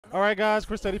All right, guys,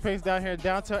 Chris Steady Paints down here in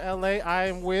downtown LA. I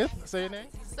am with, say your name,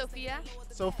 Sophia.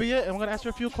 Sophia, and we're gonna ask you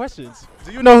a few questions.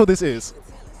 Do you know who this is?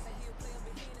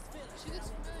 She looks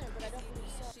familiar, but I don't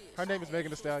believe so. Her name is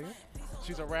Megan Thee Stallion.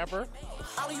 She's a rapper.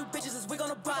 All of you bitches is wig on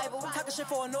the Bible. Talking shit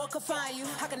for a no one can find you.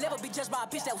 I can never be judged by a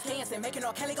bitch that was dancing, making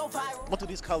all Kelly go viral. What do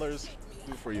these colors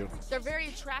do for you? They're very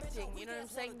attracting, you know what I'm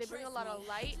saying? They bring a lot of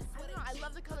light. I don't know, I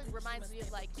love the color. It reminds me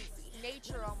of like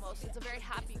nature almost. It's a very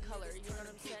happy color, you know what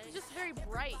I'm saying? Just very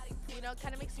bright, you know,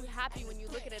 kind of makes you happy when you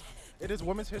look at it. It is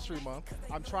Women's History Month.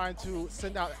 I'm trying to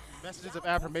send out messages of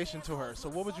affirmation to her. So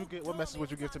what would you get? What message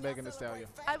would you give to Megan Thee Stallion?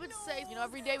 I would say, you know,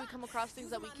 every day we come across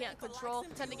things that we can't control.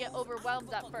 We tend to get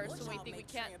overwhelmed at first when we think we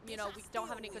can't, you know, we don't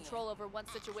have any control over one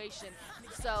situation.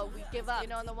 So we give up, you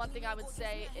know, and the one thing I would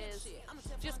say is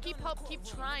just keep hope, keep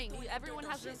trying. Everyone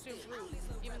has room to improve,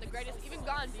 even the greatest, even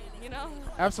Gandhi, you know?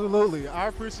 Absolutely. I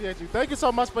appreciate you. Thank you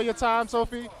so much for your time,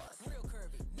 Sophie.